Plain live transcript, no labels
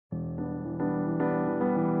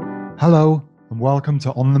Hello, and welcome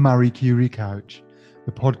to On the Marie Curie Couch,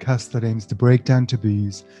 the podcast that aims to break down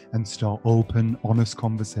taboos and start open, honest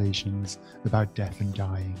conversations about death and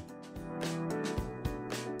dying.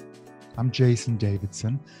 I'm Jason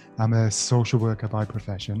Davidson. I'm a social worker by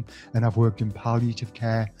profession, and I've worked in palliative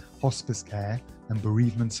care, hospice care, and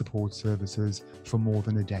bereavement support services for more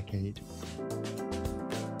than a decade.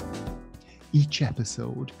 Each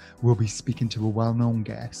episode, we'll be speaking to a well-known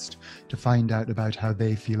guest to find out about how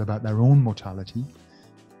they feel about their own mortality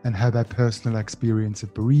and how their personal experience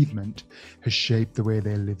of bereavement has shaped the way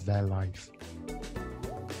they live their life.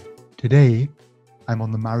 Today, I'm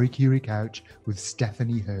on the Marie Curie Couch with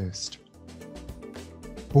Stephanie Hirst.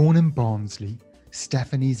 Born in Barnsley,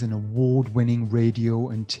 Stephanie's an award-winning radio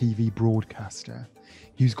and TV broadcaster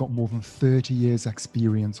who's got more than 30 years'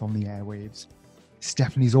 experience on the airwaves.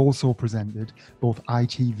 Stephanie's also presented both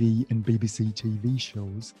ITV and BBC TV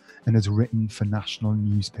shows and has written for national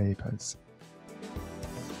newspapers.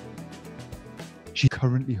 She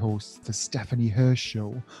currently hosts the Stephanie Hirst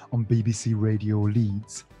Show on BBC Radio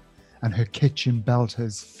Leeds, and her Kitchen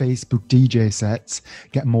Belters Facebook DJ sets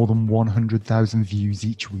get more than 100,000 views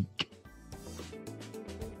each week.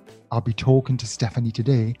 I'll be talking to Stephanie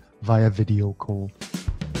today via video call.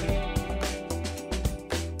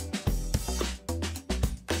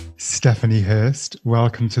 Stephanie Hirst,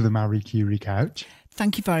 welcome to the Marie Curie Couch.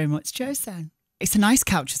 Thank you very much, Jason. It's a nice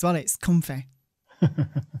couch as well. It's comfy.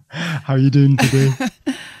 How are you doing today?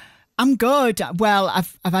 I'm good. Well,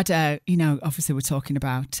 I've had obviously we're talking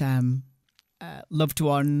about loved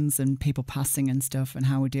ones and people passing and stuff and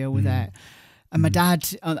how we deal with it. And my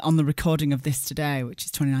dad, on the recording of this today, which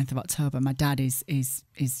is 29th of October, my dad is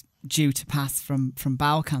due to pass from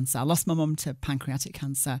bowel cancer. I lost my mum to pancreatic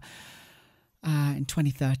cancer in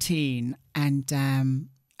 2013, and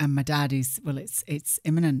my dad is, well, it's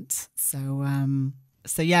imminent. So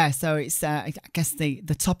it's I guess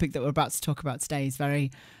the topic that we're about to talk about today is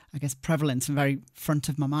very, I guess, prevalent and very front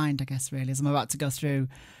of my mind, I guess, really, as I'm about to go through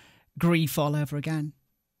grief all over again.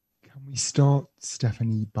 Can we start,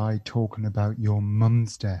 Stephanie, by talking about your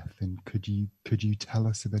mum's death, and could you tell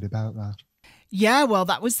us a bit about that? Yeah, well,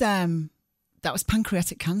 that was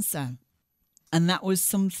pancreatic cancer. And that was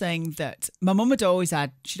something that my mum had always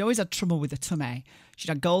had. She'd always had trouble with her tummy. She'd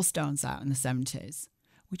had gallstones out in the 70s,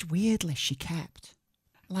 which weirdly she kept.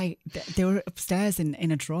 Like, they were upstairs in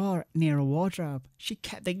a drawer near a wardrobe. She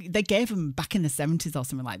kept, they gave them back in the 70s or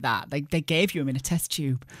something like that. They gave you them in a test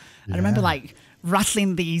tube. Yeah. I remember like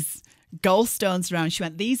rattling these gallstones around. She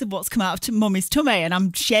went, "These are what's come out of mummy's tummy." And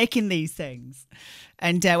I'm shaking these things.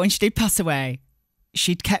 And when she did pass away,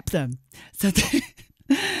 she'd kept them. So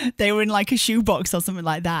they were in like a shoebox or something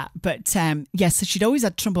like that. But so she'd always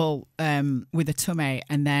had trouble with her tummy,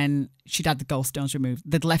 and then she'd had the gallstones removed.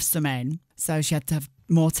 They'd left some in, so she had to have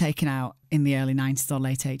more taken out in the early 90s or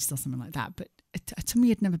late 80s or something like that. But her tummy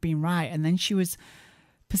had never been right, and then she was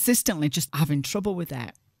persistently just having trouble with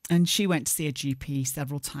it. And she went to see a GP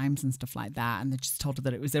several times and stuff like that, and they just told her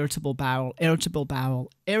that it was irritable bowel,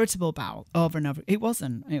 over and over. It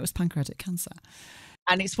wasn't. It was pancreatic cancer.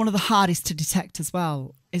 And it's one of the hardest to detect as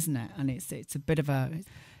well, isn't it? And it's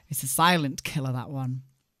a silent killer, that one,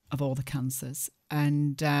 of all the cancers.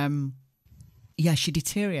 And she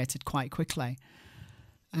deteriorated quite quickly.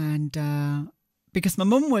 And because my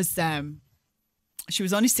mum was, she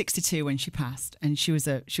was only 62 when she passed, and she was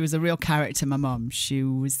a real character. My mum, she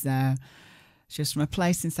was from a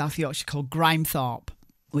place in South Yorkshire called Grimethorpe,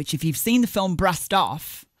 which, if you've seen the film Brassed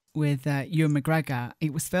Off with Ewan McGregor,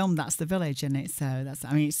 it was filmed. That's the village, and it's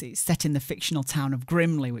set in the fictional town of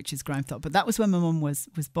Grimley, which is Grimethorpe. But that was where my mum was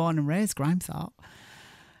born and raised, Grimethorpe.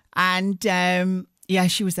 And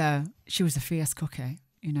she was a fierce cookie.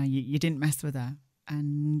 You know, you didn't mess with her.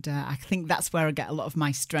 And I think that's where I get a lot of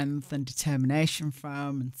my strength and determination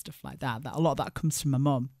from, and stuff like that. That a lot of that comes from my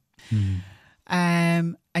mum.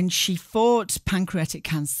 And she fought pancreatic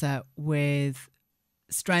cancer with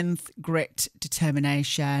strength, grit,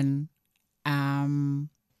 determination.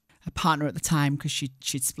 A partner at the time, because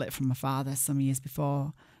she'd split from my father some years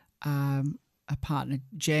before. A partner,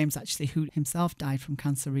 James, actually, who himself died from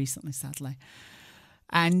cancer recently, sadly.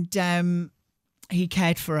 And he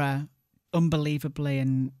cared for her unbelievably,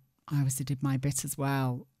 and I obviously did my bit as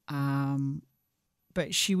well.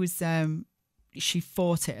 But she was she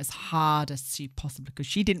fought it as hard as she possibly could.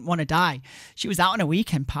 She didn't want to die. She was out on a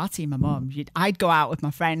weekend party, my mum. I'd go out with my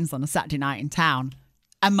friends on a Saturday night in town,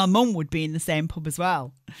 and my mum would be in the same pub as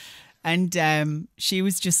well. And she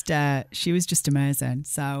was just amazing.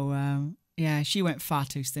 So she went far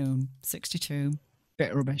too soon. 62,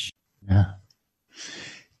 bit rubbish. Yeah.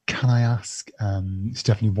 Can I ask,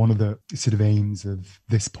 Stephanie, one of the sort of aims of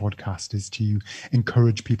this podcast is to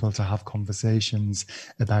encourage people to have conversations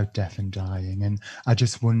about death and dying. And I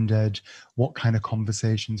just wondered what kind of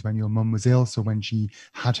conversations when your mum was ill, so when she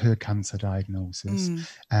had her cancer diagnosis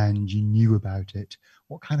and you knew about it,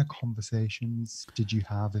 what kind of conversations did you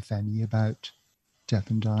have, if any, about death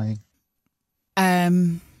and dying?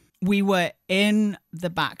 We were in the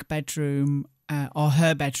back bedroom, or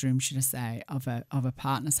her bedroom, should I say, of a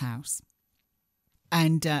partner's house.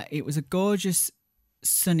 And it was a gorgeous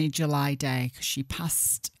sunny July day because she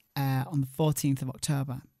passed on the 14th of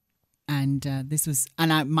October. And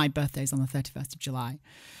my birthday's on the 31st of July.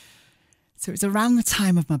 So it was around the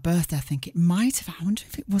time of my birthday, I think. I wonder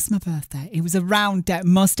if it was my birthday. It was around,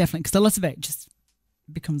 most definitely, because a lot of it just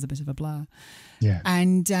becomes a bit of a blur. Yeah.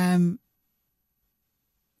 And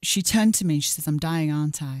she turned to me and she says, "I'm dying,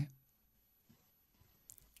 aren't I?"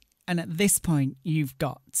 And at this point, you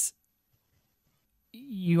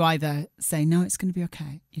either say, "No, it's going to be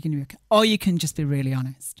okay. You're going to be okay." Or you can just be really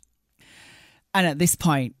honest. And at this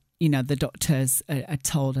point, the doctors had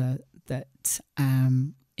told her that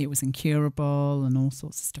it was incurable and all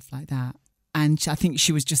sorts of stuff like that. And I think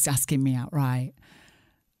she was just asking me outright.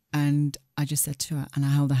 And I just said to her, and I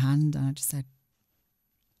held her hand and I just said,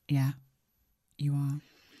 "Yeah, you are."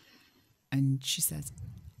 And she says,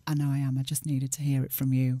 "I know I am. I just needed to hear it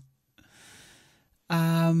from you."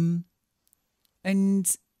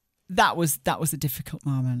 And that was a difficult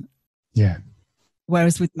moment. Yeah.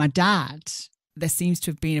 Whereas with my dad, there seems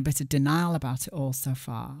to have been a bit of denial about it all so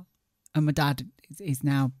far. And my dad is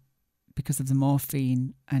now, because of the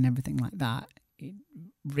morphine and everything like that, he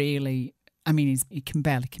can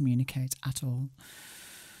barely communicate at all.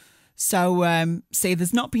 So,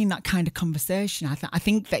 there's not been that kind of conversation. I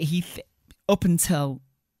think that up until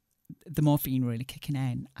the morphine really kicking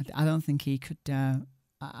in, I don't think he could.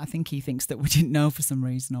 I think he thinks that we didn't know for some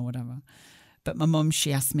reason or whatever. But my mum,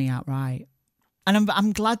 she asked me outright, and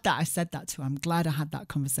I'm glad that I said that to her. I'm glad I had that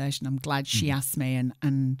conversation. I'm glad she asked me,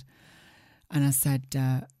 and I said,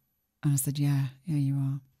 yeah, you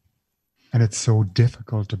are. And it's so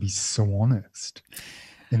difficult to be so honest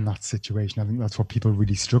in that situation. I think that's what people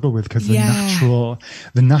really struggle with, because the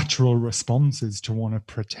natural response is to want to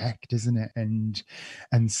protect, isn't it? And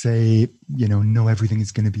say, no, everything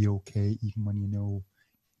is going to be okay, even when you know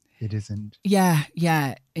it isn't. Yeah.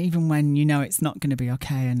 Even when you know it's not going to be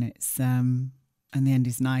okay, and it's and the end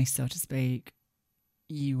is nice, so to speak.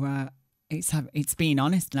 It's being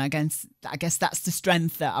honest, and I guess that's the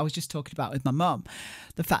strength that I was just talking about with my mum.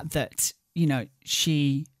 The fact that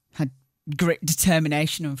she had grit,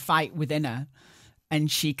 determination and fight within her,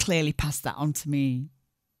 and she clearly passed that on to me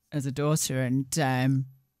as a daughter. And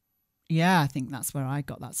I think that's where I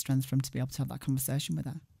got that strength from, to be able to have that conversation with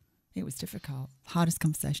her. It was difficult, hardest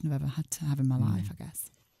conversation I've ever had to have in my life, I guess.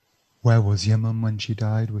 Where was your mum when she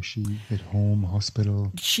died? Was she at home,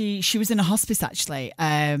 hospital? She was in a hospice, actually,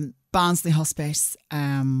 Barnsley Hospice.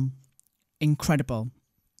 Incredible.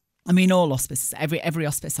 I mean, all hospices, every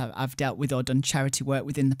hospice I've dealt with or done charity work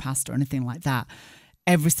with in the past or anything like that,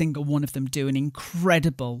 every single one of them do an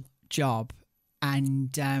incredible job.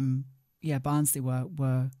 And Barnsley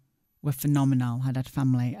were phenomenal. I'd had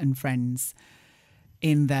family and friends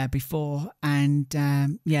in there before, and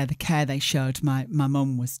the care they showed my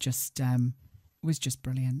mum was just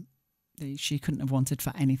brilliant. She couldn't have wanted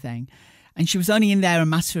for anything. And she was only in there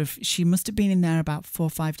she must have been in there about 4 or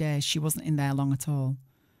 5 days. She wasn't in there long at all.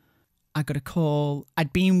 I got a call.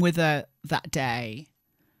 I'd been with her that day,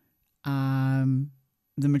 the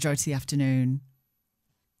majority of the afternoon,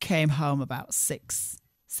 came home about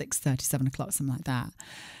 6:30, 7 o'clock, something like that.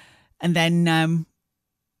 And then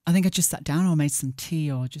I think I just sat down or made some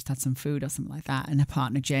tea or just had some food or something like that. And her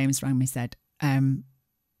partner, James, rang me and said,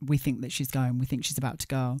 we think that she's going. We think she's about to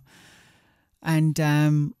go. And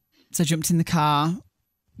so I jumped in the car,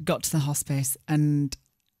 got to the hospice, and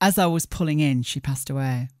as I was pulling in, she passed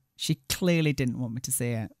away. She clearly didn't want me to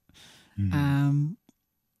see it. And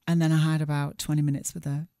then I had about 20 minutes with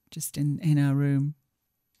her just in her room,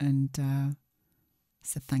 and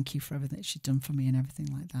said thank you for everything that she'd done for me and everything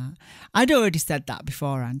like that. I'd already said that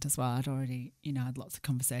beforehand as well. I'd already, had lots of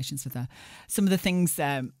conversations with her. Some of the things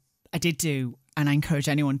I did do, and I encourage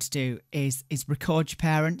anyone to do, is record your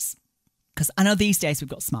parents. Because I know these days we've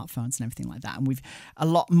got smartphones and everything like that, and we've a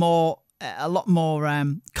lot more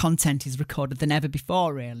content is recorded than ever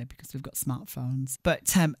before, really, because we've got smartphones.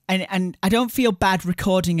 But and I don't feel bad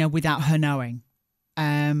recording her without her knowing,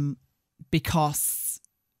 because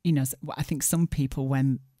I think some people,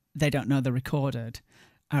 when they don't know they're recorded,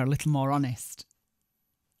 are a little more honest,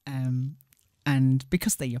 and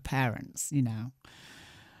because they're your parents,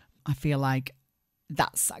 I feel like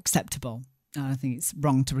that's acceptable. I think it's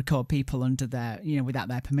wrong to record people under their, without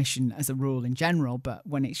their permission as a rule in general. But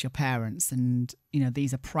when it's your parents and,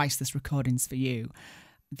 these are priceless recordings for you.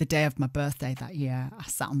 The day of my birthday that year, I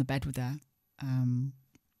sat on the bed with her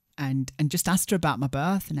and just asked her about my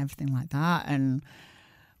birth and everything like that, and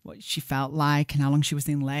what she felt like and how long she was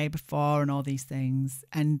in labour for and all these things.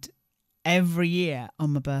 And every year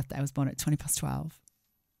on my birthday, I was born at 12:20.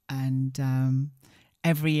 And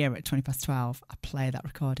every year at 12:20, I play that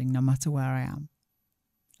recording no matter where I am.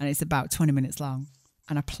 And it's about 20 minutes long.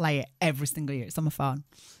 And I play it every single year. It's on my phone.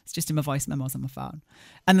 It's just in my voice memos on my phone.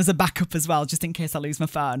 And there's a backup as well, just in case I lose my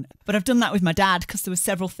phone. But I've done that with my dad because there were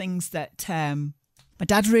several things that my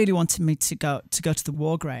dad really wanted me to go to the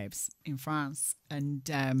war graves in France. And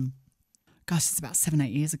gosh, it's about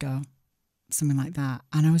 7-8 years ago, something like that.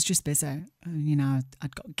 And I was just busy.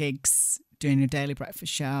 I'd got gigs, doing a daily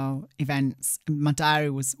breakfast show, events. My diary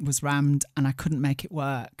was rammed and I couldn't make it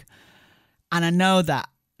work. And I know that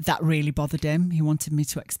really bothered him. He wanted me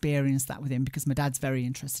to experience that with him because my dad's very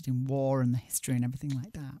interested in war and the history and everything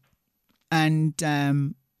like that.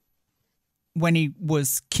 And when he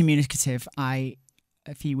was communicative,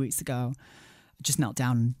 a few weeks ago, I just knelt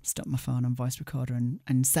down and stuck my phone on voice recorder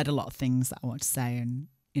and said a lot of things that I wanted to say and,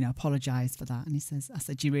 apologised for that. And I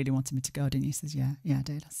said, you really wanted me to go, didn't you? He says, yeah, I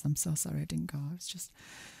did. I said, I'm so sorry I didn't go. I was just,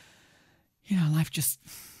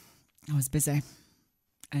 I was busy.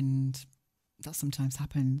 And that sometimes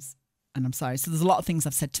happens. And I'm sorry. So there's a lot of things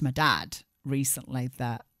I've said to my dad recently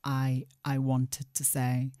that I wanted to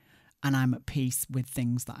say, and I'm at peace with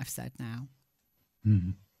things that I've said now.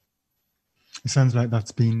 Mm. It sounds like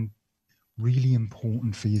that's been really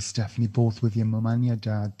important for you, Stephanie, both with your mum and your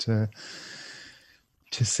dad, to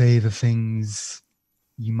say the things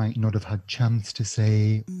you might not have had chance to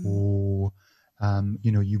say, or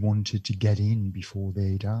you wanted to get in before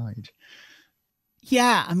they died.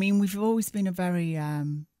 Yeah, I mean, we've always been a very me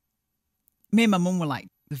and my mum were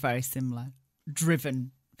very similar,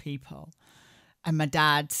 driven people, and my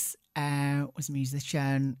dad was a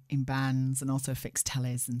musician in bands and also fixed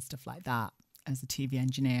tellies and stuff like that as a TV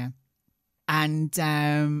engineer. And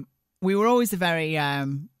we were always a very,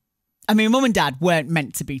 mum and dad weren't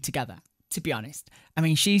meant to be together, to be honest. I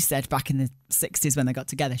mean, she said back in the 60s when they got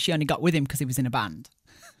together, she only got with him because he was in a band.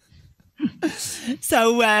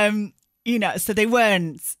 So, so they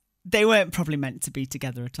weren't probably meant to be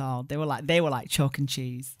together at all. They were like chalk and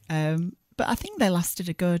cheese. But I think they lasted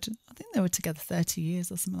I think they were together 30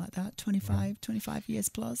 years or something like that, 25 years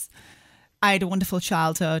plus. I had a wonderful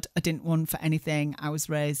childhood. I didn't want for anything. I was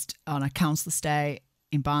raised on a council estate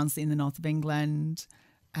in Barnsley in the north of England,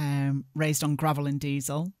 raised on gravel and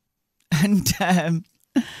diesel. And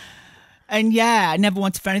yeah, I never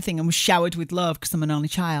wanted for anything and was showered with love because I'm an only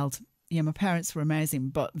child. Yeah, my parents were amazing,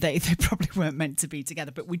 but they probably weren't meant to be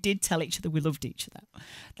together. But we did tell each other we loved each other.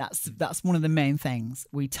 That's one of the main things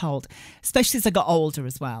we told, especially as I got older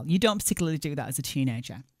as well. You don't particularly do that as a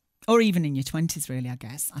teenager. Or even in your 20s, really, I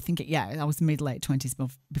guess. I think, I was mid-late 20s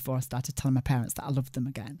before I started telling my parents that I loved them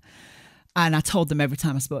again. And I told them every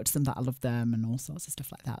time I spoke to them that I loved them and all sorts of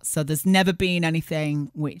stuff like that. So there's never been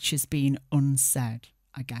anything which has been unsaid,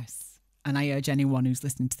 I guess. And I urge anyone who's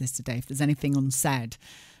listening to this today, if there's anything unsaid,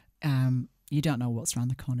 you don't know what's around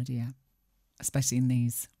the corner, do you? Especially in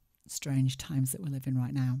these strange times that we live in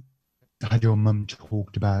right now. Had your mum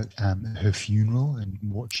talked about her funeral and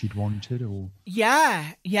what she'd wanted? Or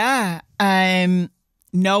Yeah.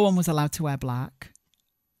 No one was allowed to wear black.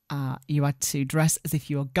 You had to dress as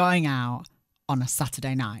if you were going out on a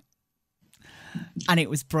Saturday night. And it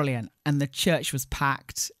was brilliant. And the church was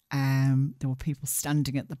packed. There were people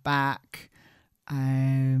standing at the back.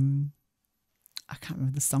 I can't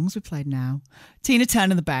remember the songs we played now. Tina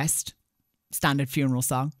Turner, The Best, standard funeral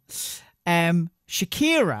song.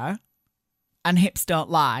 Shakira and Hips Don't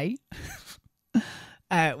Lie,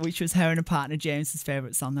 which was her and her partner James's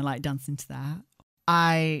favourite song. They like dancing to that.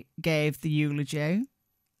 I gave the eulogy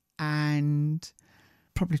and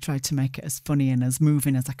probably tried to make it as funny and as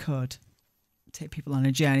moving as I could. Take people on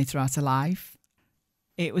a journey throughout her life.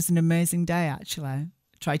 It was an amazing day, actually.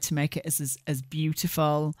 Tried to make it as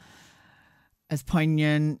beautiful, as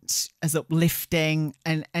poignant, as uplifting.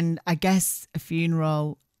 And I guess a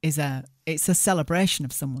funeral it's a celebration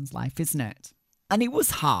of someone's life, isn't it? And it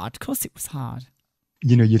was hard. Of course it was hard.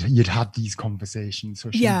 You'd had these conversations,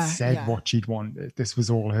 so she'd said what she'd wanted. This was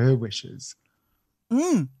all her wishes.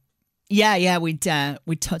 Yeah, we'd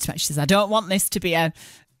talked about it. She says, I don't want this to be a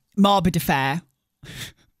morbid affair.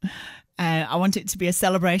 I want it to be a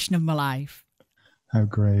celebration of my life. How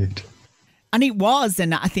great. And it was,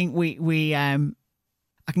 and I think we I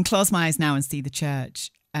can close my eyes now and see the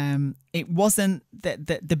church, It wasn't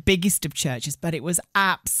the biggest of churches, but it was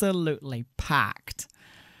absolutely packed.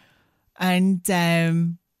 And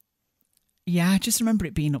I just remember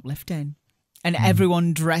it being uplifting. And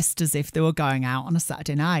everyone dressed as if they were going out on a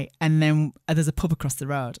Saturday night. And then there's a pub across the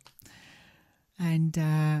road. And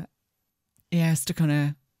stuck on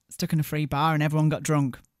a free bar, and everyone got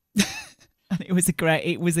drunk. And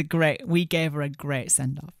we gave her a great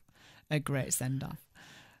send-off.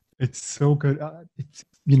 It's so good. It's,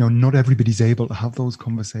 not everybody's able to have those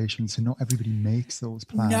conversations, so not everybody makes those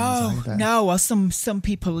plans either. No, well, some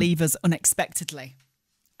people leave us unexpectedly.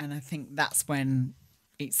 And I think that's when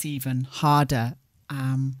it's even harder.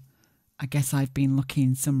 I guess I've been lucky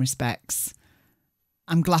in some respects.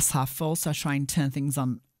 I'm glass half full, so I try and turn things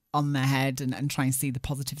on their head and try and see the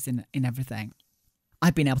positives in everything.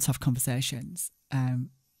 I've been able to have conversations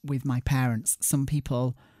with my parents. Some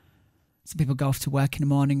people go off to work in the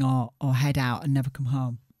morning or head out and never come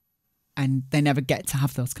home, and they never get to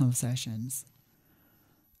have those conversations.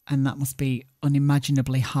 And that must be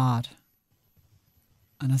unimaginably hard.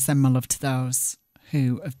 And I send my love to those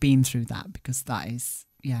who have been through that, because that is,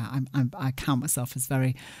 I count myself as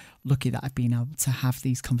very lucky that I've been able to have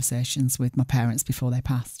these conversations with my parents before they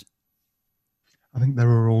passed. I think there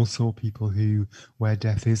are also people where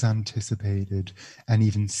death is anticipated, and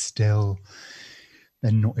even still,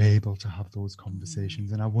 they're not able to have those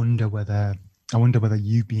conversations. And I wonder whether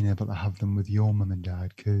you've been able to have them with your mum and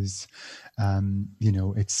dad, because,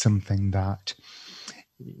 it's something that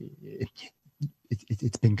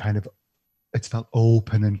it's been it's felt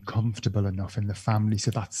open and comfortable enough in the family,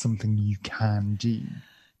 so that's something you can do.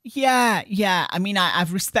 Yeah. I mean,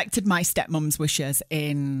 I've respected my stepmom's wishes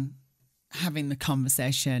in having the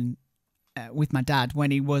conversation with my dad when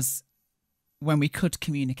we could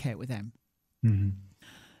communicate with him. Mm-hmm.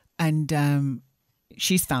 And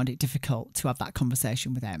she's found it difficult to have that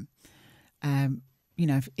conversation with him.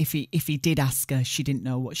 If he did ask her, she didn't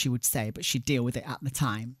know what she would say, but she'd deal with it at the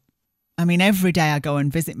time. I mean, every day I go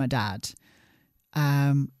and visit my dad,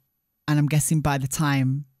 and I'm guessing by the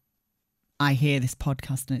time I hear this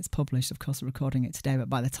podcast and it's published, of course we're recording it today, but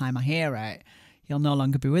by the time I hear it, he'll no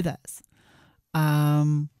longer be with us.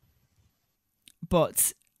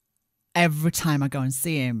 But every time I go and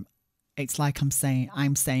see him, it's like I'm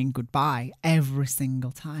saying goodbye every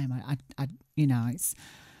single time.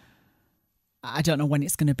 I don't know when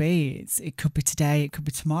it's going to be. It could be today, it could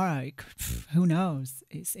be tomorrow. Who knows?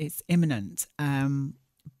 It's imminent.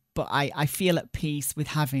 But I feel at peace with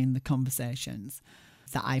having the conversations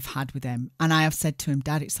that I've had with him. And I have said to him,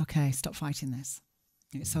 Dad, it's okay. Stop fighting this.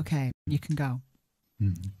 It's okay. You can go.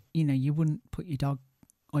 Mm-hmm. You wouldn't put your dog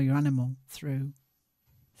or your animal through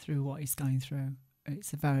what he's going through.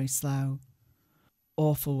 It's a very slow,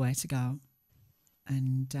 awful way to go.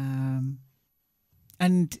 And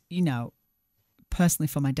personally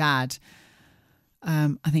for my dad,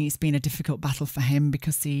 I think it's been a difficult battle for him,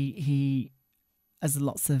 because he as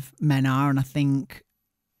lots of men are, and I think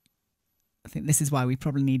this is why we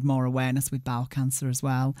probably need more awareness with bowel cancer as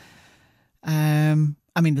well. I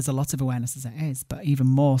mean, there's a lot of awareness as it is, but even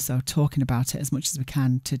more so talking about it as much as we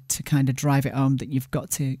can to kind of drive it home that you've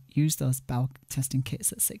got to use those bowel testing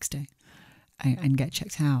kits at 60 and get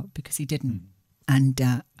checked out, because he didn't, and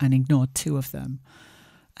ignored 2 of them.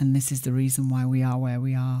 And this is the reason why we are where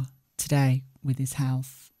we are today with his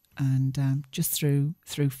health, and just through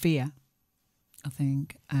fear, I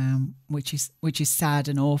think, which is sad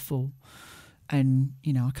and awful. And,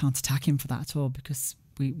 I can't attack him for that at all, because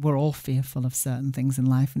we're all fearful of certain things in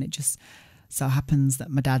life. And it just so happens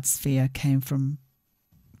that my dad's fear came from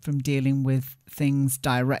dealing with things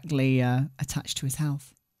directly attached to his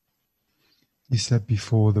health. You said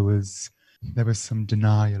before there was some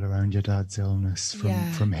denial around your dad's illness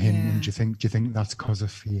from him. Yeah. And do you think that's because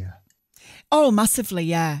of fear? Oh, massively,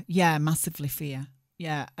 yeah. Yeah, massively fear.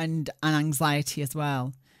 Yeah, and anxiety as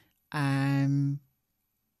well. I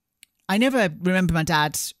never remember my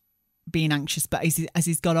dad being anxious, but as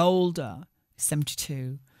he's got older,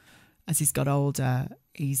 72, as he's got older,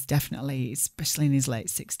 he's definitely, especially in his late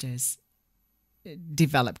 60s,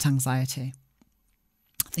 developed anxiety.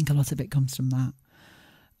 I think a lot of it comes from that.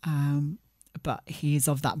 But he's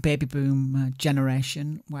of that baby boom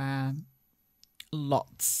generation where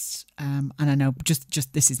lots, and I know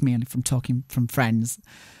just this is merely from talking from friends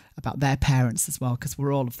about their parents as well, because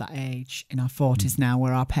we're all of that age in our 40s now,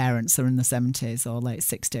 where our parents are in the 70s or late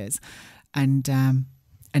 60s, and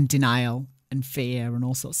denial and fear and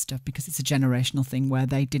all sorts of stuff, because it's a generational thing where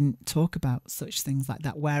they didn't talk about such things like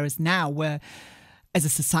that. Whereas now we're as a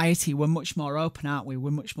society, we're much more open, aren't we?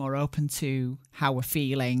 We're much more open to how we're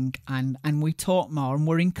feeling, and we talk more, and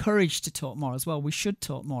we're encouraged to talk more as well. We should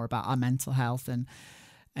talk more about our mental health and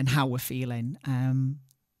how we're feeling,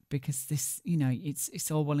 because this, you know,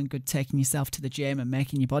 it's all well and good taking yourself to the gym and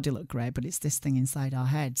making your body look great, but it's this thing inside our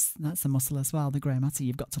heads. That's a muscle as well, the grey matter.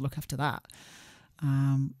 You've got to look after that.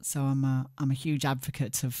 So I'm a huge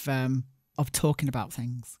advocate of talking about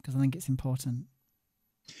things, because I think it's important.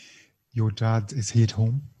 Your dad, is he at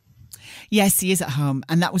home? Yes, he is at home,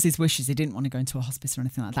 and that was his wishes. He didn't want to go into a hospice or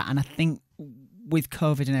anything like that. And I think with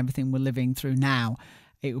COVID and everything we're living through now,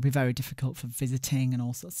 it would be very difficult for visiting and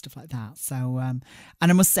all sorts of stuff like that. So, and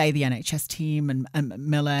I must say the NHS team and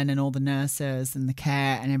Millen and all the nurses and the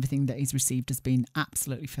care and everything that he's received has been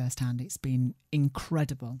absolutely firsthand. It's been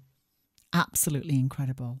incredible, absolutely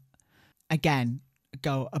incredible. Again,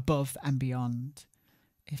 go above and beyond.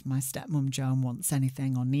 If my stepmom Joan wants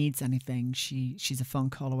anything or needs anything, she's a phone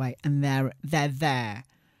call away, and they're there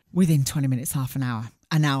within 20 minutes, half an hour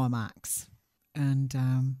max. And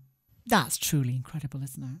that's truly incredible,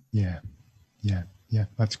 isn't it? Yeah.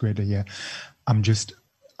 That's great to hear.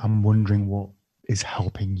 I'm wondering what is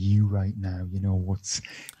helping you right now. You know, what's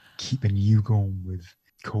keeping you going with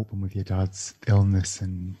coping with your dad's illness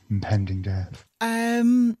and impending death?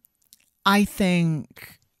 I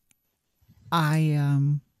think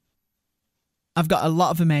I've got a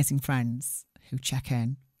lot of amazing friends who check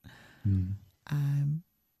in. One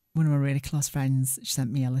of my really close friends, she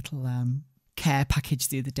sent me a little care package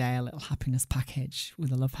the other day, a little happiness package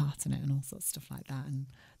with a love heart in it and all sorts of stuff like that, and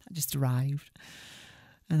that just arrived,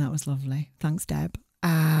 and that was lovely. Thanks, Deb.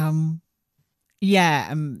 Lots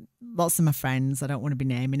of my friends, I don't want to be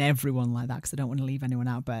naming everyone like that because I don't want to leave anyone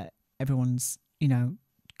out, but everyone's, you know,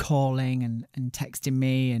 calling and texting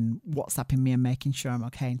me and WhatsApping me and making sure I'm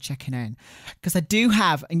okay and checking in, because I do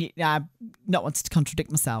have, and I'm not wanting to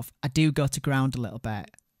contradict myself, I do go to ground a little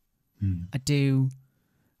bit. I do.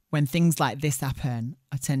 When things like this happen,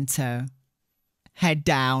 I tend to head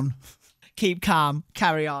down, keep calm,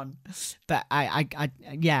 carry on. But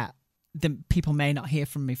the people may not hear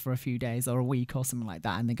from me for a few days or a week or something like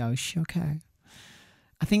that, and they go, "Is she okay?"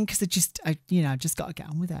 I think because I just got to get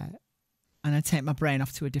on with it. And I take my brain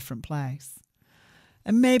off to a different place.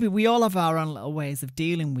 And maybe we all have our own little ways of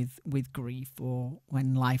dealing with grief or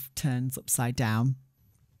when life turns upside down.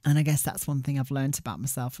 And I guess that's one thing I've learned about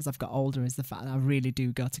myself as I've got older, is the fact that I really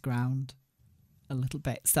do go to ground a little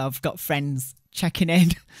bit. So I've got friends checking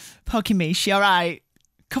in, poking me, "She all right?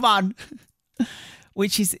 Come on."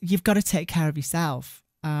 Which is, you've got to take care of yourself.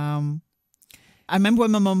 I remember when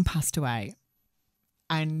my mum passed away,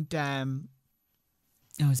 and I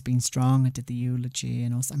was being strong. I did the eulogy,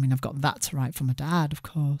 and also, I mean, I've got that to write for my dad, of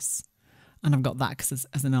course. And I've got that because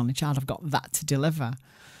as an only child, I've got that to deliver.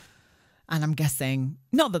 And I'm guessing,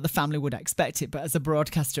 not that the family would expect it, but as a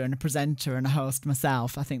broadcaster and a presenter and a host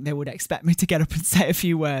myself, I think they would expect me to get up and say a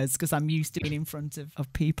few words because I'm used to being in front of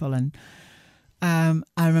people. And I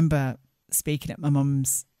remember speaking at my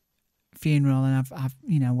mum's funeral, and I've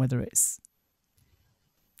you know, whether it's,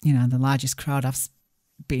 you know, the largest crowd I've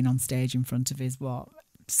been on stage in front of is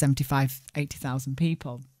 75, 80,000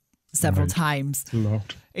 people several times.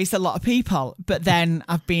 It's a lot of people. But then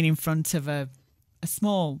I've been in front of a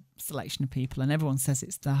small selection of people, and everyone says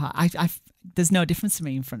it's the heart. There's no difference to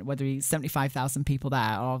me in front of whether it's 75,000 people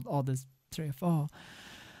there or there's 3 or 4.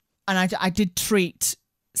 And I did treat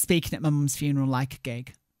speaking at my mum's funeral like a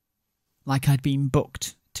gig, like I'd been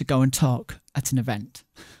booked to go and talk at an event.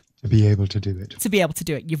 To be able to do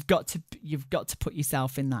it. You've got to put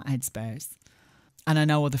yourself in that headspace. And I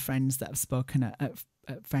know other friends that have spoken at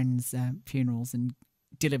friends' funerals and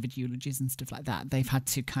delivered eulogies and stuff like that. They've had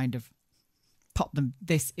to kind of pop them.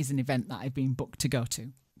 This is an event that I've been booked to go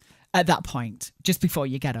to. At that point, just before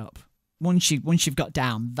you get up, once you've got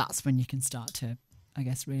down, that's when you can start to, I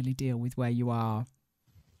guess, really deal with where you are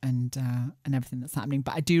and everything that's happening.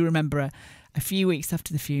 But I do remember a few weeks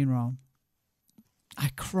after the funeral,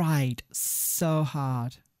 I cried so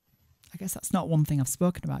hard. I guess that's not one thing I've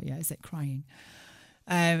spoken about yet, is it, crying?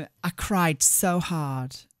 I cried so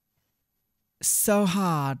hard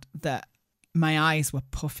that my eyes were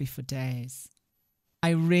puffy for days. I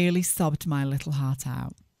really sobbed my little heart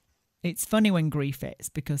out. It's funny when grief hits,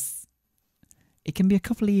 because it can be a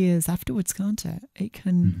couple of years afterwards, can't it? It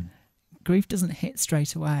can. Grief doesn't hit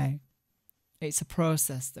straight away. It's a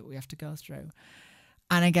process that we have to go through.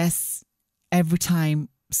 And I guess every time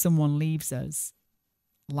someone leaves us,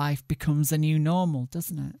 life becomes a new normal,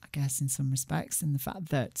 doesn't it? I guess in some respects, in the fact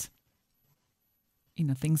that, you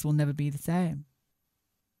know, things will never be the same.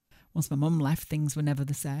 Once my mum left, things were never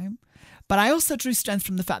the same. But I also drew strength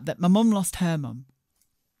from the fact that my mum lost her mum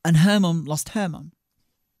And her mum lost her mum.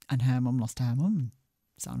 And her mum lost her mum.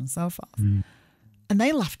 So on and so forth. Mm. And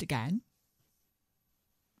they laughed again.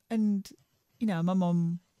 And, you know, my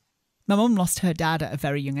mum lost her dad at a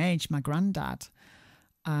very young age, my granddad.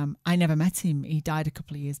 I never met him. He died a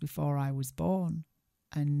couple of years before I was born.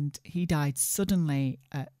 And he died suddenly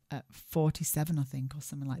at 47, I think, or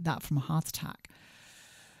something like that, from a heart attack.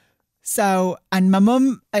 So, and my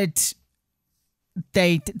mum had,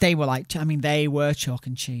 they were like, I mean, they were chalk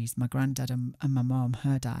and cheese, my granddad and my mum,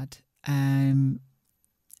 her dad.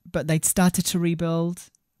 But they'd started to rebuild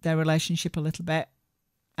their relationship a little bit.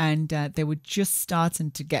 And they were just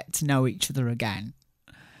starting to get to know each other again.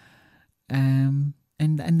 And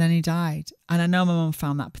then he died. And I know my mum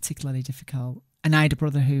found that particularly difficult. And I had a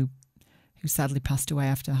brother who sadly passed away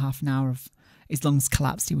after half an hour of his lungs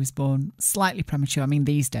collapsed. He was born slightly premature. I mean,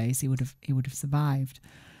 these days he would have survived.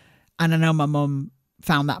 And I know my mum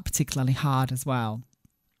found that particularly hard as well,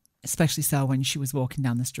 especially so when she was walking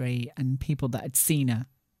down the street and people that had seen her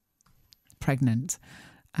pregnant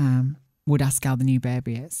would ask how the new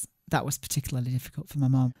baby is. That was particularly difficult for my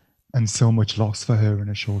mum. And so much loss for her in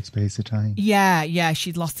a short space of time. Yeah.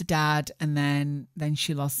 She'd lost a dad, and then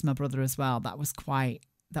she lost my brother as well. That was quite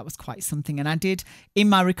something. And I did, in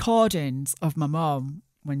my recordings of my mum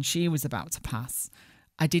when she was about to pass,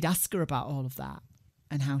 I did ask her about all of that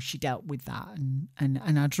and how she dealt with that. And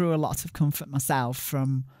I drew a lot of comfort myself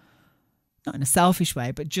from, not in a selfish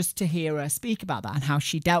way, but just to hear her speak about that and how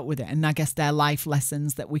she dealt with it. And I guess they're life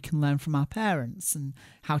lessons that we can learn from our parents and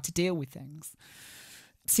how to deal with things.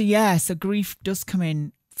 So yeah, so grief does come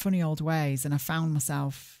in funny old ways. And I found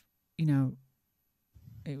myself, you know,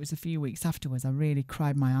 it was a few weeks afterwards, I really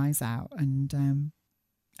cried my eyes out, and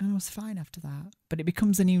I was fine after that. But it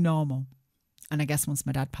becomes a new normal. And I guess once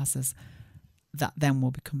my dad passes, that then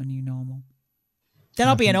will become a new normal. Then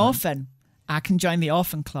I'll be an orphan. I can join the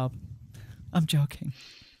orphan club. I'm joking.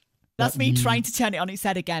 That's me trying to turn it on its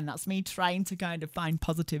head again. That's me trying to kind of find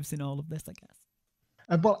positives in all of this, I guess.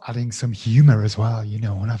 Well, adding some humour as well, you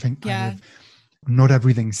know, and I think kind of not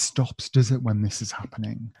everything stops, does it, when this is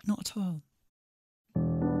happening? Not at all.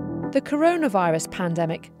 The coronavirus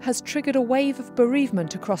pandemic has triggered a wave of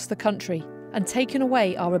bereavement across the country and taken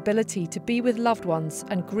away our ability to be with loved ones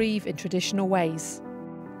and grieve in traditional ways.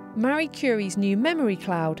 Marie Curie's new Memory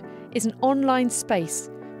Cloud is an online space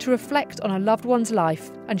to reflect on a loved one's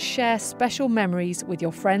life and share special memories with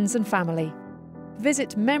your friends and family.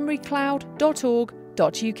 Visit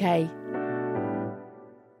memorycloud.org.uk.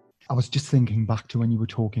 I was just thinking back to when you were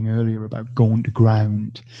talking earlier about going to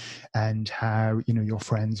ground and how, you know, your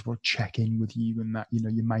friends will check in with you and that, you know,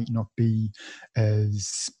 you might not be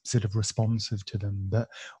as sort of responsive to them. But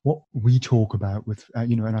what we talk about with,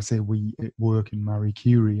 you know, and I say we at work in Marie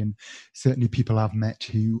Curie, and certainly people I've met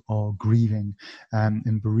who are grieving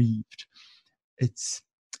and bereaved, it's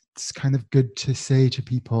kind of good to say to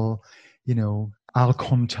people, you know, I'll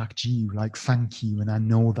contact you, like, thank you, and I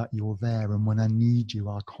know that you're there, and when I need you,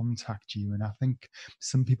 I'll contact you. And I think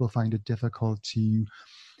some people find it difficult to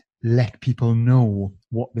let people know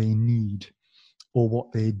what they need or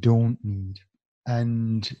what they don't need.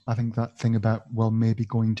 And I think that thing about, well, maybe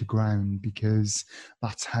going to ground, because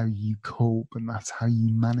that's how you cope and that's how you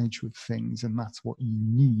manage with things, and that's what you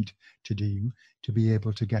need to do to be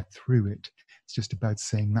able to get through it. It's just about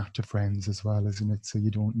saying that to friends as well, isn't it? So you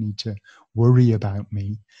don't need to worry about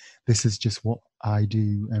me. This is just what I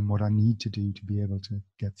do and what I need to do to be able to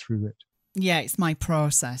get through it. Yeah, it's my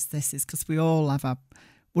process. This is because we're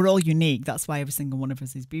all unique. That's why every single one of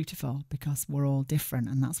us is beautiful, because we're all different,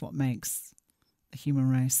 and that's what makes the human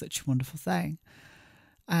race such a wonderful thing.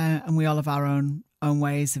 And we all have our own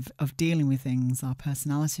ways of dealing with things, our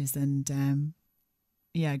personalities. And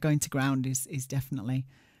going to ground is definitely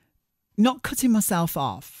not cutting myself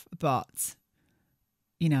off, but,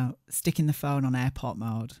 you know, sticking the phone on airport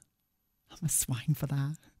mode. I'm a swine for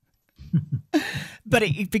that. But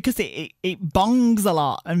because it bongs a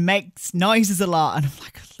lot and makes noises a lot, and I'm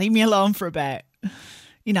like, leave me alone for a bit.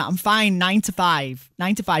 You know, I'm fine 9 to 5,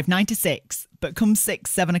 9 to 6, but come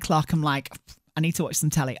 6, 7 o'clock, I'm like, I need to watch some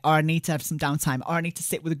telly, or I need to have some downtime, or I need to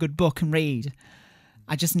sit with a good book and read.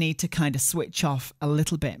 I just need to kind of switch off a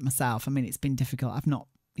little bit myself. I mean, it's been difficult. I've not,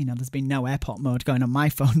 you know, there's been no airport mode going on my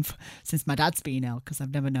phone since my dad's been ill, because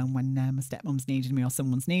I've never known when my stepmom's needed me or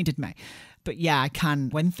someone's needed me. But yeah, I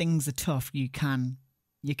can, when things are tough, you can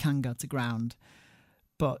go to ground.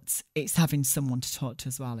 But it's having someone to talk to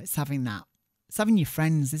as well. It's having your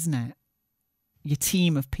friends, isn't it? Your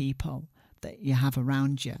team of people that you have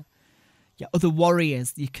around you. Your other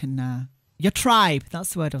warriors, you can, your tribe,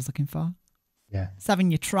 that's the word I was looking for. Yeah. It's having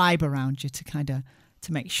your tribe around you to kind of,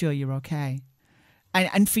 to make sure you're okay.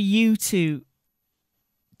 And for you to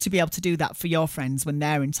be able to do that for your friends when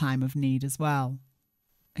they're in time of need as well.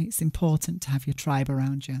 It's important to have your tribe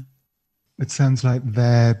around you. It sounds like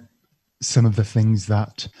they're some of the things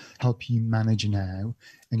that help you manage now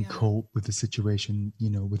and cope with the situation, you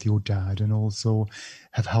know, with your dad, and also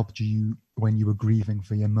have helped you when you were grieving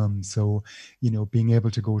for your mum. So, you know, being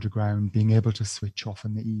able to go to ground, being able to switch off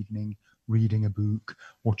in the evening, reading a book,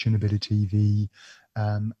 watching a bit of TV,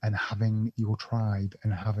 and having your tribe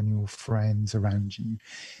and having your friends around you.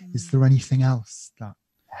 Is there anything else that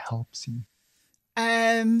helps you?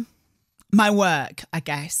 My work, I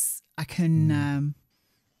guess. I can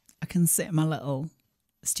sit in my little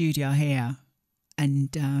studio here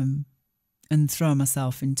and throw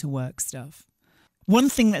myself into work stuff. One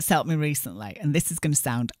thing that's helped me recently, and this is going to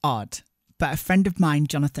sound odd, but a friend of mine,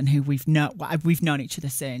 Jonathan, who we've known each other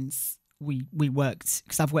since we worked,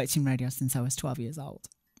 because I've worked in radio since I was 12 years old.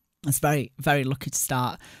 I was very, very lucky to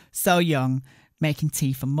start so young, making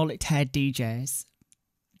tea for mullet-haired DJs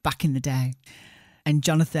back in the day. And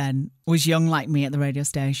Jonathan was young like me at the radio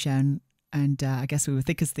station, and I guess we were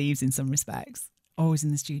thick as thieves in some respects, always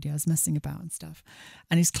in the studios messing about and stuff.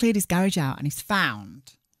 And he's cleared his garage out and he's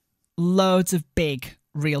found loads of big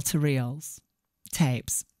reel-to-reels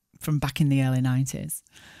tapes from back in the early 90s.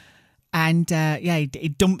 And he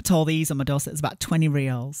dumped all these on my doorstep. There's about 20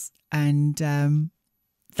 reels. And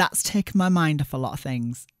that's taken my mind off a lot of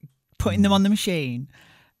things. Putting them on the machine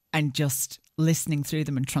and just listening through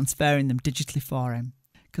them and transferring them digitally for him.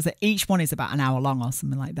 Because each one is about an hour long or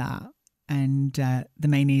something like that. And they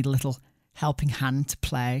may need a little helping hand to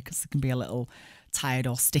play because they can be a little tired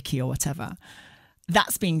or sticky or whatever.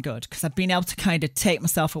 That's been good because I've been able to kind of take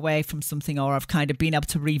myself away from something, or I've kind of been able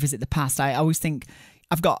to revisit the past. I always think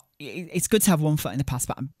it's good to have one foot in the past,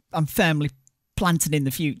 but I'm firmly planted in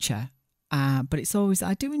the future. But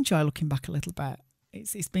I do enjoy looking back a little bit.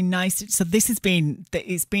 It's been nice. So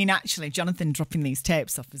it's been actually, Jonathan dropping these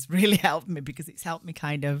tapes off has really helped me, because it's helped me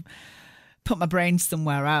kind of put my brain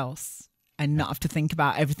somewhere else and not have to think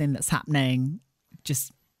about everything that's happening.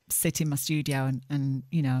 Just sit in my studio and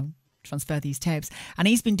you know, transfer these tapes. And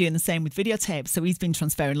he's been doing the same with videotapes. So he's been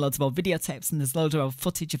transferring loads of old videotapes, and there's loads of old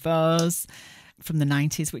footage of those from the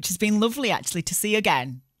 90s, which has been lovely actually to see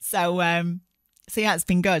again. So yeah, it's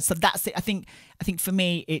been good. So that's it. I think for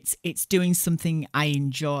me, it's doing something I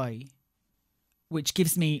enjoy, which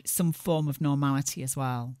gives me some form of normality as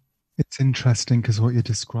well. It's interesting because what you're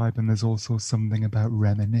describing, there's also something about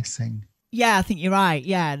reminiscing. Yeah, I think you're right.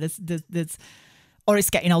 Yeah, there's or it's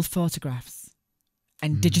getting old photographs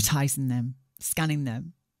and digitizing them, scanning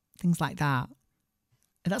them, things like that.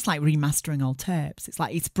 And that's like remastering old tapes. It's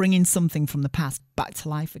like it's bringing something from the past back to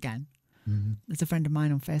life again. Mm-hmm. There's a friend of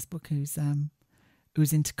mine on Facebook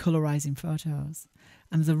who's into colorizing photos,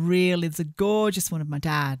 and there's a gorgeous one of my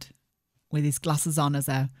dad with his glasses on as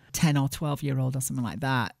a 10 or 12-year-old or something like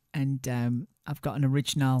that. And I've got an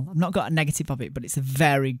original. I've not got a negative of it, but it's a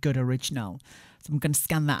very good original. So I'm going to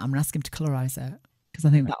scan that. I'm going to ask him to colorize it, because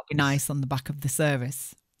I think that would be nice on the back of the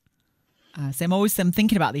service. So I'm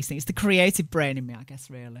thinking about these things. It's the creative brain in me, I guess,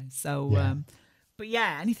 really. So, yeah. But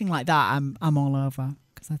yeah, anything like that, I'm all over,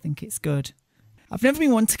 because I think it's good. I've never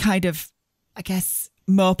been one to kind of, I guess,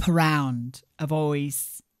 mope around. I've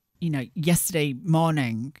always, you know, yesterday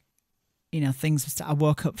morning, you know, I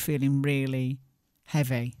woke up feeling really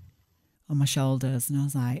heavy on my shoulders, and I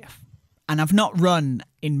was like, and I've not run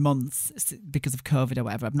in months because of COVID or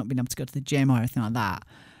whatever. I've not been able to go to the gym or anything like that.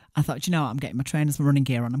 I thought, you know what, I'm getting my trainers, my running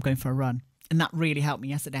gear on, I'm going for a run. And that really helped me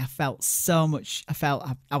yesterday. I felt so much,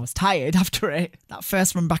 I was tired after it. That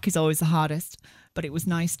first run back is always the hardest, but it was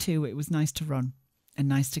nice too. It was nice to run and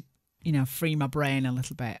nice to, you know, free my brain a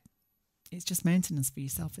little bit. It's just maintenance for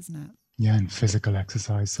yourself, isn't it? Yeah, and physical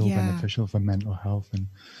exercise, so beneficial for mental health and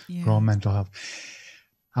for our mental health.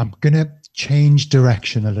 I'm going to change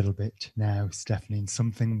direction a little bit now, Stephanie, and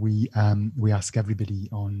something we ask everybody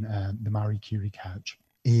on the Marie Curie Couch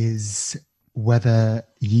is whether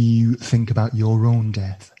you think about your own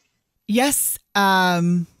death. Yes,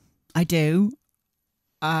 I do.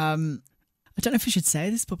 I don't know if I should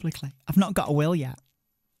say this publicly. I've not got a will yet.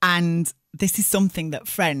 And this is something that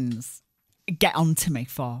friends get on to me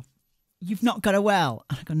for. You've not got a will?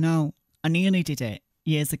 And I go, no, I nearly did it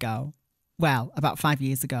years ago. Well, about 5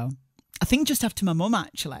 years ago. I think just after my mum,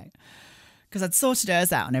 actually. Because I'd sorted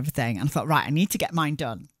hers out and everything. And I thought, right, I need to get mine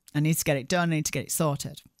done. I need to get it done. I need to get it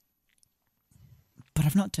sorted. But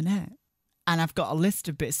I've not done it. And I've got a list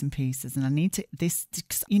of bits and pieces. And I need to,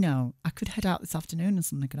 you know, I could head out this afternoon and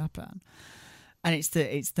something could happen. And it's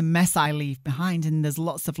the mess I leave behind, and there's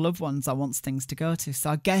lots of loved ones I want things to go to. So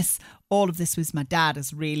I guess all of this with my dad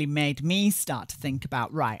has really made me start to think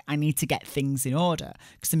about, right, I need to get things in order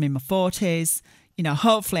because I'm in my 40s. You know,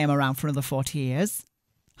 hopefully I'm around for another 40 years.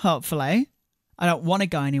 Hopefully. I don't want to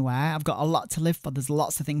go anywhere. I've got a lot to live for. There's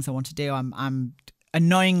lots of things I want to do. I'm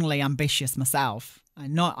annoyingly ambitious myself. I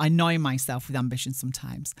annoy myself with ambition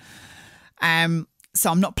sometimes. So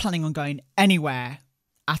I'm not planning on going anywhere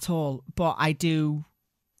at all, but I do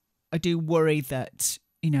worry that,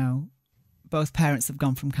 you know, both parents have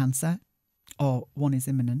gone from cancer, or one is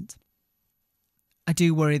imminent. I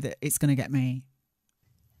do worry that it's going to get me,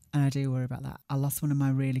 and I do worry about that. I lost one of my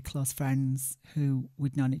really close friends who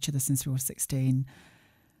we'd known each other since we were 16,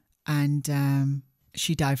 and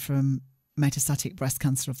she died from metastatic breast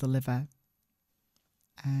cancer of the liver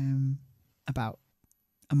about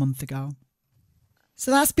a month ago.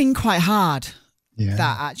 So that's been quite hard. Yeah.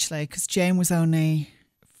 That actually, because Jane was only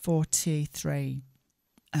 43,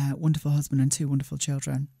 wonderful husband and 2 wonderful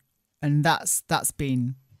children, and that's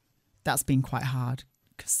been quite hard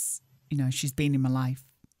because, you know, she's been in my life,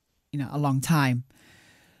 you know, a long time,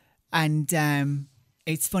 and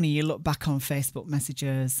it's funny, you look back on Facebook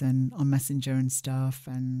messages and on Messenger and stuff,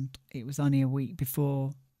 and it was only a week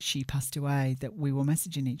before she passed away that we were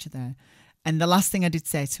messaging each other, and the last thing I did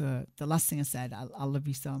say to her, the last thing I said, I love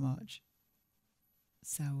you so much.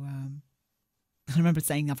 So I remember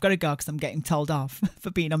saying, I've got to go because I'm getting told off for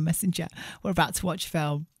being on Messenger. We're about to watch a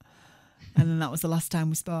film. And then that was the last time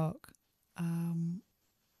we spoke.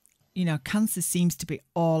 You know, cancer seems to be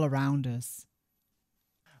all around us.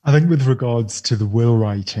 I think with regards to the will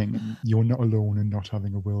writing, you're not alone in not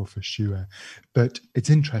having a will for sure. But it's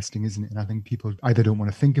interesting, isn't it? And I think people either don't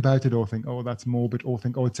want to think about it or think, oh, that's morbid, or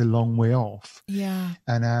think, oh, it's a long way off. Yeah.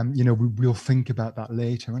 And, you know, we'll think about that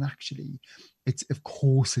later. And actually, of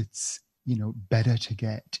course, it's, you know, better to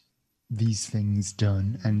get these things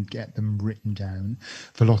done and get them written down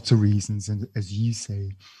for lots of reasons. And as you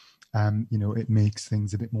say, you know, it makes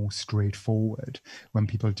things a bit more straightforward when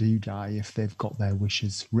people do die, if they've got their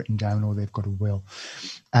wishes written down or they've got a will.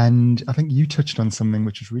 And I think you touched on something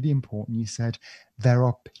which is really important. You said there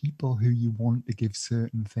are people who you want to give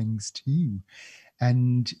certain things to,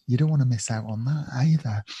 and you don't want to miss out on that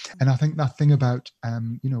either. And I think that thing about,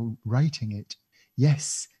 you know, writing it,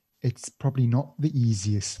 yes, it's probably not the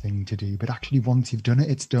easiest thing to do, but actually once you've done it,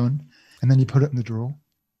 it's done. And then you put it in the drawer.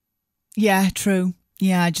 Yeah, true.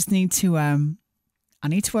 Yeah, I just need to, I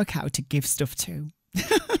need to work out how to give stuff to.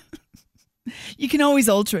 You can always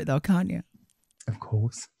alter it though, can't you? Of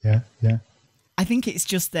course. Yeah, yeah. I think it's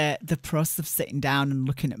just the process of sitting down and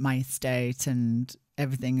looking at my estate and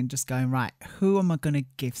everything and just going, right, who am I going to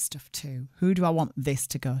give stuff to? Who do I want this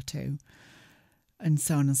to go to? And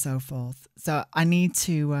so on and so forth. So I need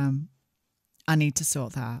to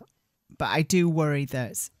sort that out. But I do worry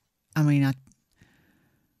that, I mean,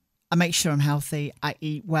 I make sure I'm healthy. I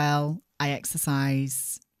eat well. I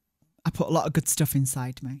exercise. I put a lot of good stuff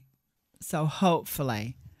inside me. So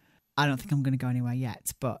hopefully, I don't think I'm going to go anywhere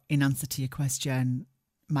yet. But in answer to your question,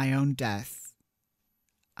 my own death,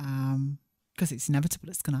 because it's inevitable,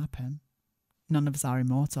 it's going to happen. None of us are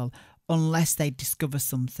immortal unless they discover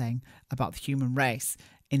something about the human race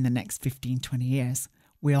in the next 15, 20 years.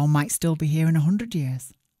 We all might still be here in 100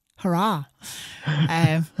 years. Hurrah.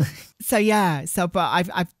 So yeah, but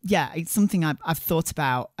it's something I've thought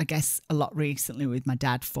about, I guess, a lot recently with my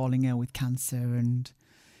dad falling ill with cancer and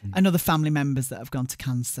other family members that have gone to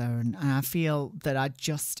cancer. And I feel that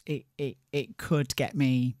it could get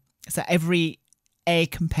me. So every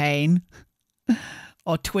ache and pain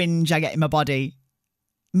or twinge I get in my body,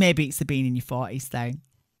 maybe it's the being in your 40s thing.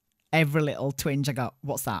 Every little twinge I go,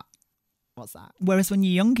 what's that? What's that? Whereas when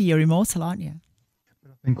you're younger, you're immortal, aren't you?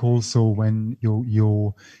 I think also when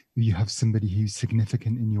you have somebody who's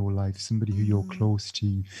significant in your life, somebody who you're close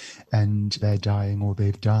to, and they're dying or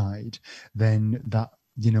they've died, then that,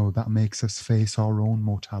 you know, that makes us face our own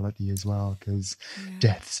mortality as well, because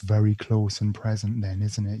death's very close and present then,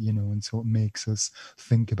 isn't it? You know, and so it makes us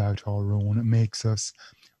think about our own. It makes us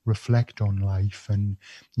reflect on life. And,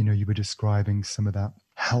 you know, you were describing some of that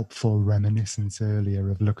helpful reminiscence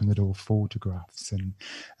earlier of looking at old photographs, and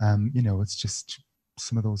you know, it's just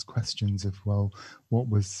some of those questions of, well, what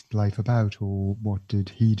was life about, or what did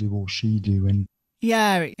he do or she do? And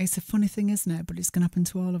yeah, it's a funny thing, isn't it? But it's going to happen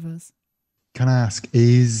to all of us. Can I ask,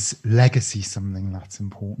 is legacy something that's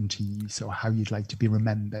important to you? So how you'd like to be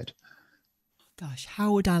remembered? Gosh,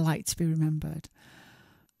 how would I like to be remembered?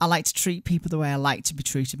 I like to treat people the way I like to be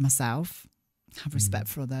treated myself. Have respect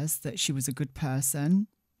for others, that she was a good person.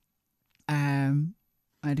 I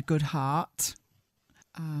had a good heart.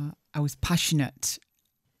 I was passionate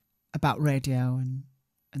about radio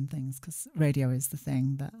and things, because radio is the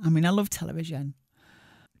thing that, I mean, I love television.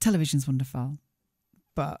 Television's wonderful,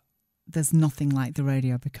 but there's nothing like the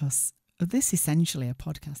radio, because this essentially a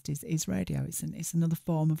podcast is radio. It's another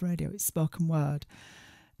form of radio. It's spoken word,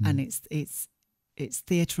 and it's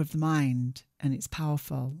theatre of the mind, and it's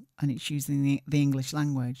powerful, and it's using the English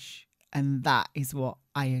language, and that is what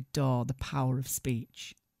I adore, the power of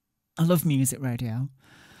speech. I love music radio,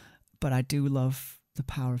 but I do love the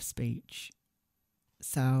power of speech.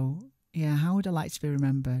 So, yeah, how would I like to be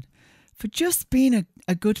remembered? For just being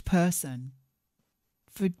a good person.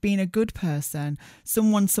 For being a good person,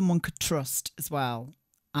 someone could trust as well.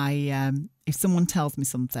 If someone tells me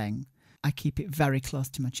something, I keep it very close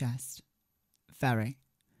to my chest. Very.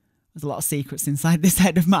 There's a lot of secrets inside this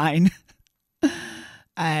head of mine.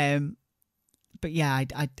 But yeah,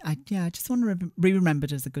 I just want to be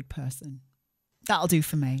remembered as a good person. That'll do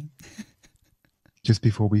for me. Just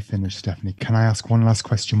before we finish, Stephanie, can I ask one last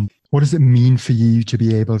question? What does it mean for you to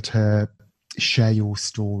be able to share your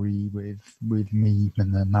story with me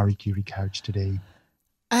and the Marie Curie Couch today?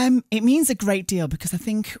 It means a great deal, because I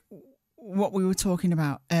think what we were talking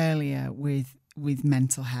about earlier with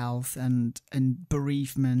mental health and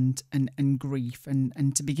bereavement and grief,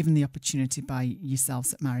 and to be given the opportunity by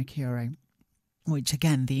yourselves at Marie Curie, which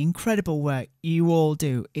again, the incredible work you all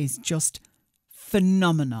do is just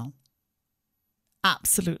phenomenal.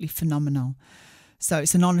 Absolutely phenomenal. So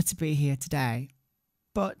it's an honour to be here today.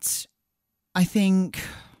 But I think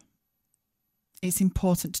it's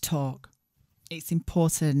important to talk. It's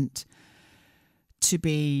important to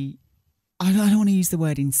be, I don't want to use the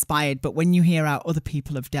word inspired, but when you hear how other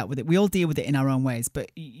people have dealt with it, we all deal with it in our own ways,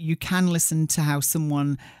 but you can listen to how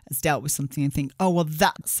someone has dealt with something and think, oh, well,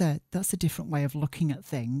 that's a different way of looking at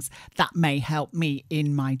things. That may help me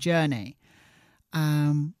in my journey.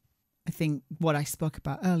 I think what I spoke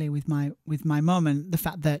about earlier with my mum, and the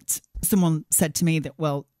fact that someone said to me that,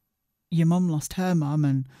 well, your mum lost her mum,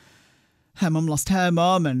 and her mum lost her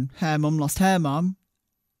mum, and her mum lost her mum.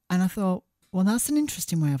 And I thought, well, that's an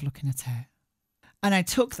interesting way of looking at it. And I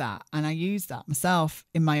took that and I used that myself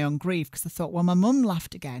in my own grief, because I thought, well, my mum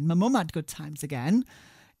laughed again. My mum had good times again.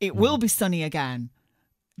 It will be sunny again.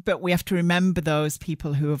 But we have to remember those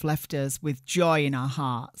people who have left us with joy in our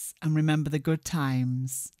hearts, and remember the good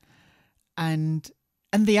times. And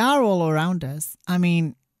they are all around us. I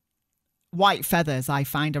mean, white feathers I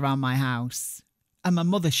find around my house. And my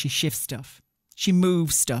mother, she shifts stuff. She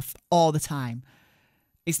moves stuff all the time.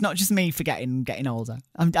 It's not just me forgetting getting older.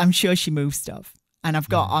 I'm sure she moves stuff. And I've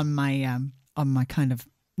got on my kind of,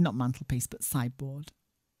 not mantelpiece, but sideboard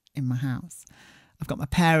in my house, I've got my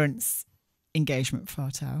parents' engagement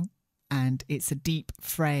photo, and it's a deep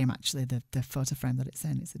frame, actually, the photo frame that it's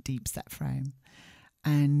in. It's a deep set frame.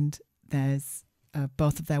 And there's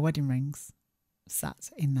both of their wedding rings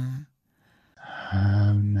sat in there.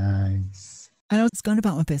 How nice. And I was going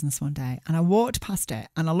about my business one day, and I walked past it,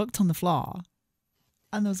 and I looked on the floor,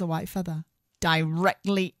 and there was a white feather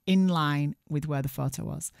directly in line with where the photo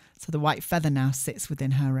was. So the white feather now sits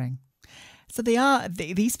within her ring. So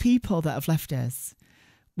these people that have left us,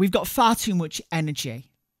 we've got far too much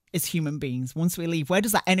energy as human beings. Once we leave, where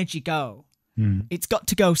does that energy go? It's got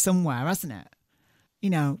to go somewhere, hasn't it?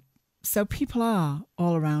 You know, so people are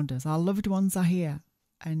all around us. Our loved ones are here,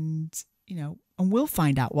 and, you know, and we'll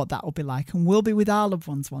find out what that will be like, and we'll be with our loved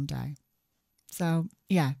ones one day. So,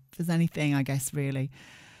 yeah, if there's anything, I guess, really,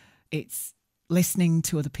 it's listening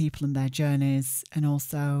to other people and their journeys, and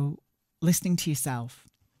also listening to yourself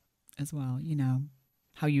as well, you know,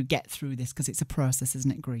 how you get through this, because it's a process,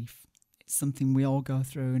 isn't it, grief? It's something we all go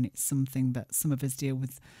through, and it's something that some of us deal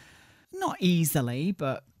with not easily,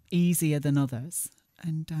 but easier than others.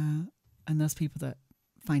 And those people that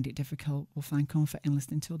find it difficult will find comfort in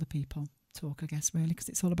listening to other people talk, I guess, really, because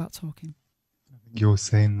it's all about talking. I think you're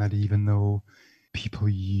saying that even though people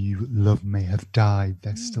you love may have died,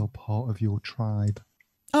 they're still part of your tribe.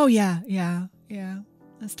 Oh, yeah.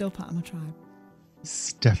 They're still part of my tribe.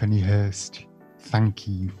 Stephanie Hirst, thank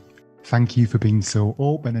you. Thank you for being so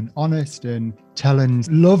open and honest and telling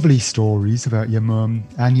lovely stories about your mum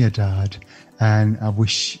and your dad. And I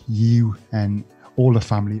wish you and all the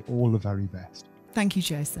family all the very best. Thank you,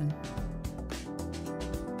 Jason.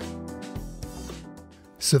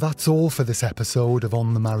 So that's all for this episode of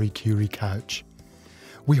On the Marie Curie Couch.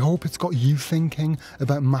 We hope it's got you thinking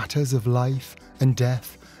about matters of life and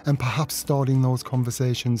death, and perhaps starting those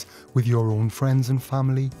conversations with your own friends and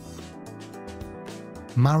family.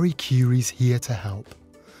 Marie Curie's here to help.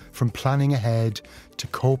 from planning ahead to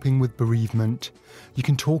coping with bereavement. You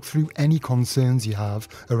can talk through any concerns you have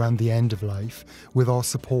around the end of life with our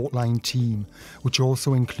support line team, which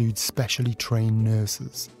also includes specially trained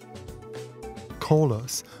nurses. Call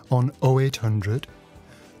us on 0800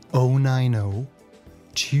 090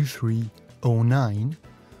 2309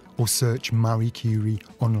 or search Marie Curie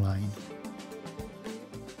online.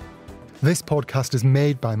 This podcast is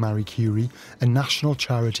made by Marie Curie, a national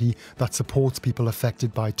charity that supports people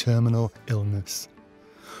affected by terminal illness.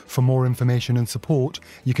 For more information and support,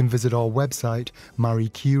 you can visit our website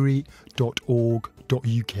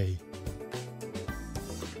mariecurie.org.uk.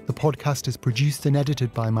 The podcast is produced and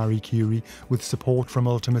edited by Marie Curie with support from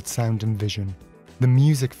Ultimate Sound and Vision. The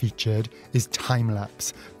music featured is Time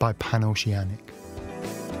Lapse by Panoceanic.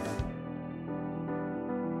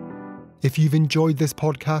 If you've enjoyed this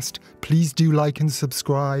podcast, please do like and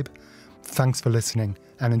subscribe. Thanks for listening,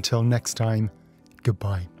 and until next time,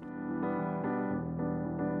 goodbye.